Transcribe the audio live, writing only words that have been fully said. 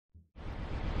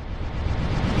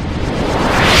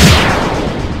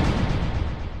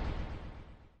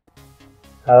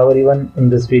Hello everyone, in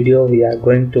this video we are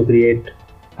going to create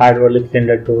hydraulic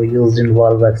cylinder-2 used in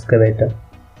Volvo Excavator.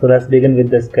 So let's begin with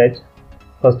the sketch.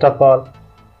 First of all,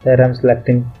 here I am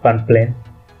selecting front plane.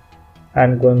 I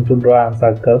am going to draw a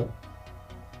circle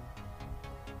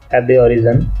at the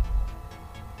origin.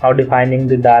 Now defining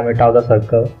the diameter of the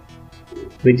circle,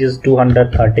 which is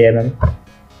 230 mm.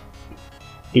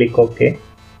 Click OK.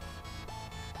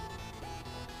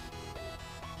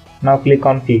 Now click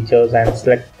on features and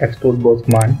select extrude both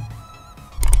command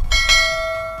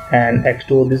and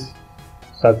extrude this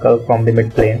circle from the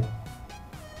mid plane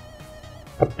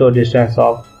up to a distance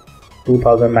of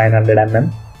 2900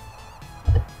 mm.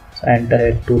 So enter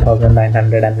it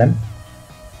 2900 mm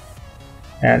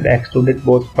and extrude it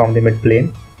both from the mid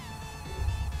plane.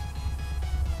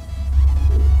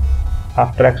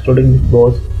 After extruding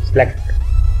both, select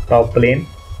top plane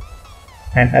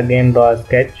and again draw a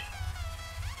sketch.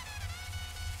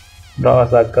 Draw a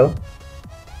circle,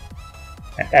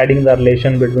 adding the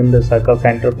relation between the circle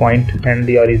center point and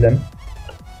the origin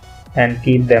and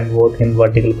keep them both in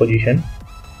vertical position.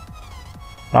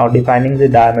 Now defining the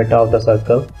diameter of the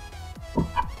circle,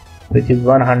 which is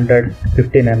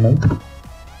 115 mm,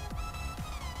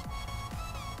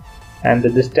 and the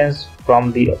distance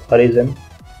from the origin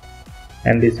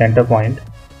and the center point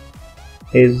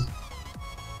is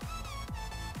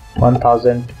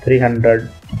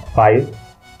 1305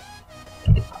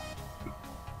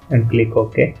 and click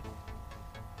OK.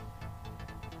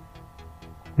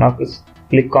 Now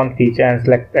click on feature and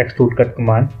select extrude cut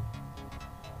command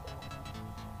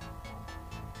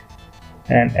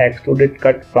and extrude it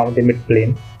cut from the mid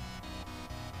plane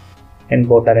in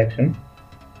both directions.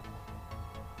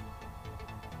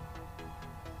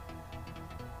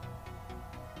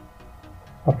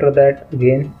 After that,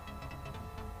 again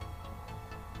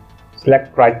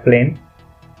select right plane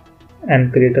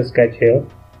and create a sketch here.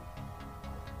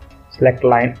 Select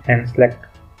line and select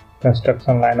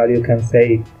construction line, or you can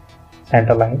say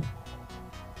center line.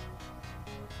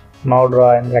 Now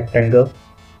draw a rectangle.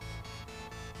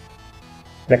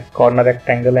 Select corner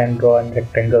rectangle and draw a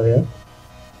rectangle here.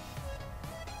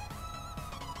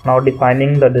 Now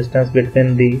defining the distance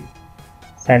between the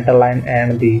center line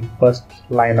and the first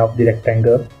line of the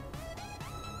rectangle,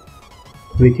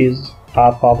 which is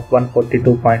half of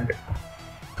 142.50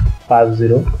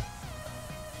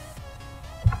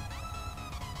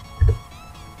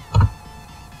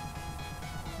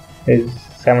 is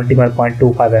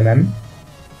 71.25 mm,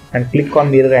 and click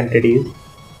on mirror entities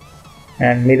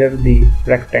and mirror the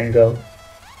rectangle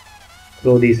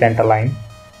through the center line.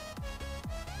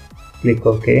 Click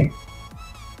OK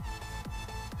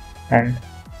and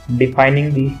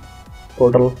defining the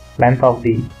total length of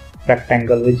the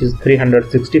rectangle, which is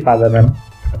 365 mm,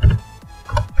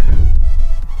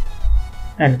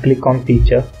 and click on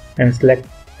feature and select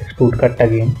extrude cut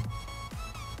again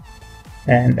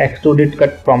and extrude it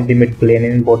cut from the mid plane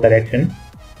in both directions.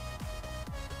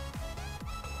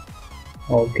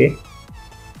 OK.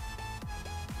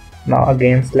 Now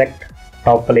again select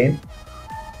top plane,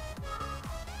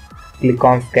 click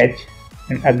on sketch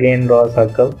and again draw a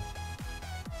circle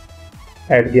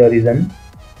at the origin.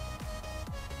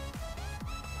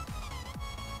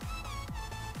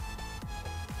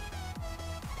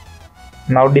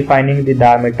 Now defining the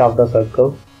diameter of the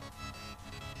circle,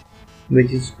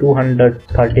 which is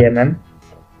 230 mm.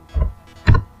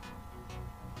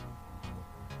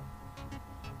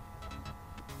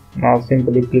 Now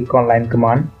simply click on line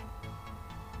command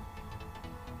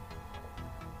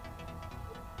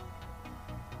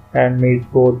and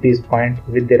meet both these points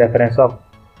with the reference of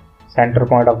center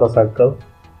point of the circle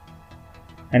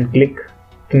and click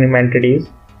trim entities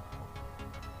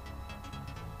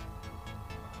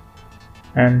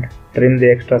and trim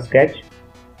the extra sketch.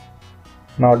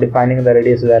 Now defining the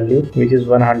radius value, which is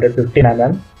 115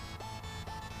 mm,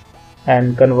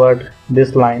 and convert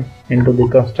this line into the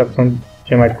construction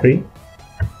geometry.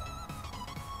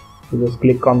 So just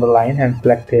click on the line and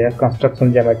select here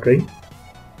construction geometry.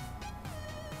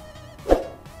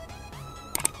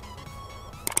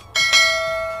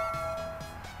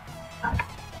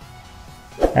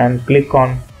 And click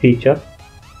on feature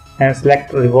and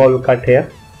select revolve cut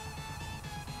here.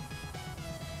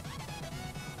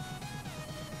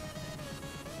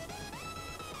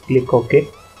 Click OK.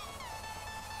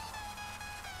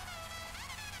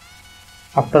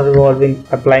 After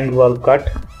applying revolve cut,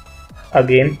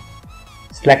 again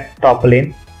select top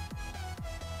plane.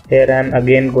 Here I am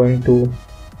again going to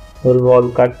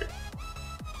revolve cut.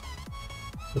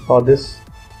 So for this,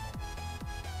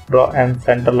 draw a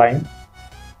center line.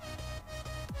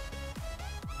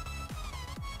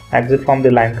 Exit from the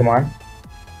line command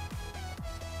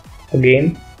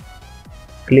Again,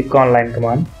 click on line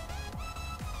command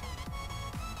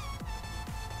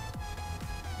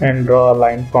and draw a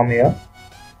line from here.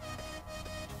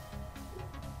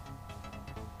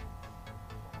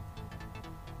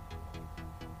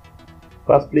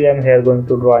 Firstly, I am here going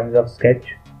to draw in rough sketch.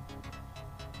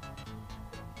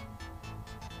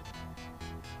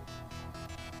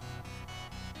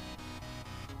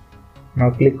 Now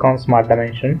click on Smart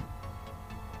Dimension.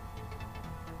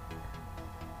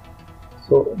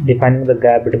 So defining the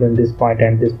gap between this point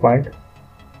and this point,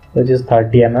 which is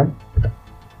 30 mm.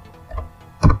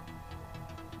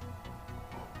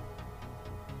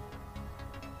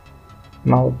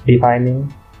 Now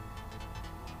defining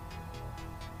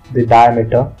the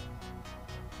diameter,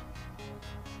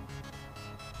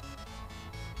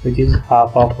 which is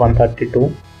half of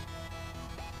 132.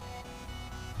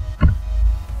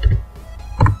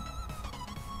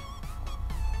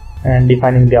 And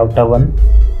defining the outer one,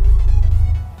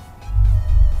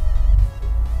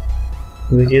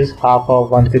 which is half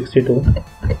of 162.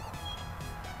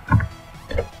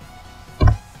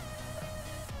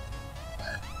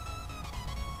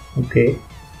 Okay.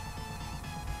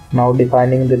 Now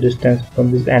defining the distance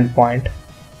from this end point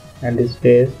and this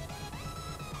face,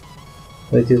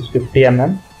 which is 50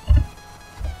 mm.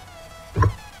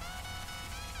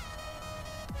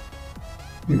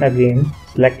 Again,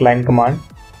 select line command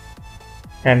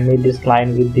and meet this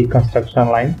line with the construction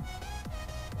line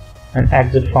and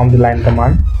exit from the line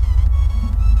command.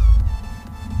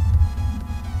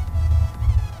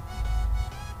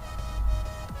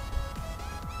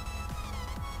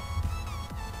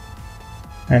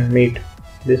 And meet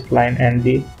this line and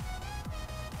the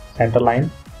center line.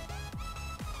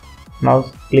 Now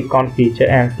click on feature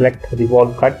and select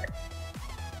revolve cut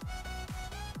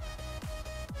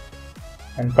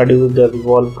and produce the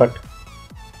revolve cut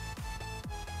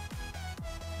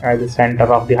at the center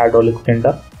of the hydraulic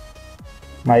cylinder.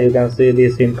 Now you can see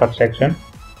this in cut section.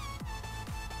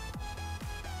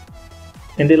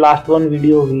 In the last one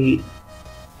video we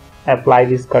apply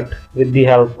this cut with the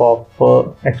help of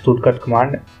extrude cut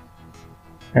command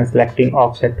and selecting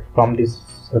offset from this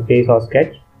surface or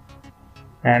sketch,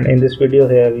 and in this video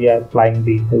here we are applying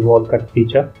the revolve cut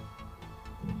feature.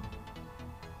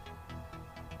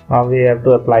 Now we have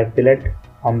to apply fillet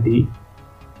on the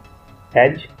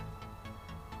edge.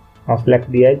 Now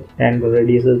select the edge and the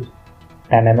radius is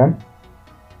 10 mm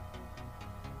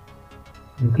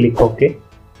and click OK.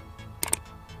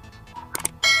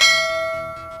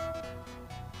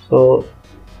 So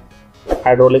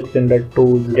hydraulic cylinder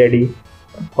 2 is ready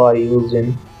for use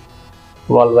in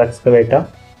Volvo Excavator.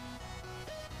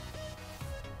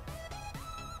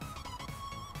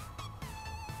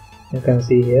 You can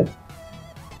see here.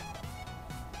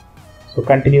 So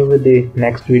continue with the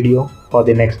next video for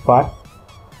the next part.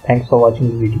 Thanks for watching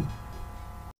the video.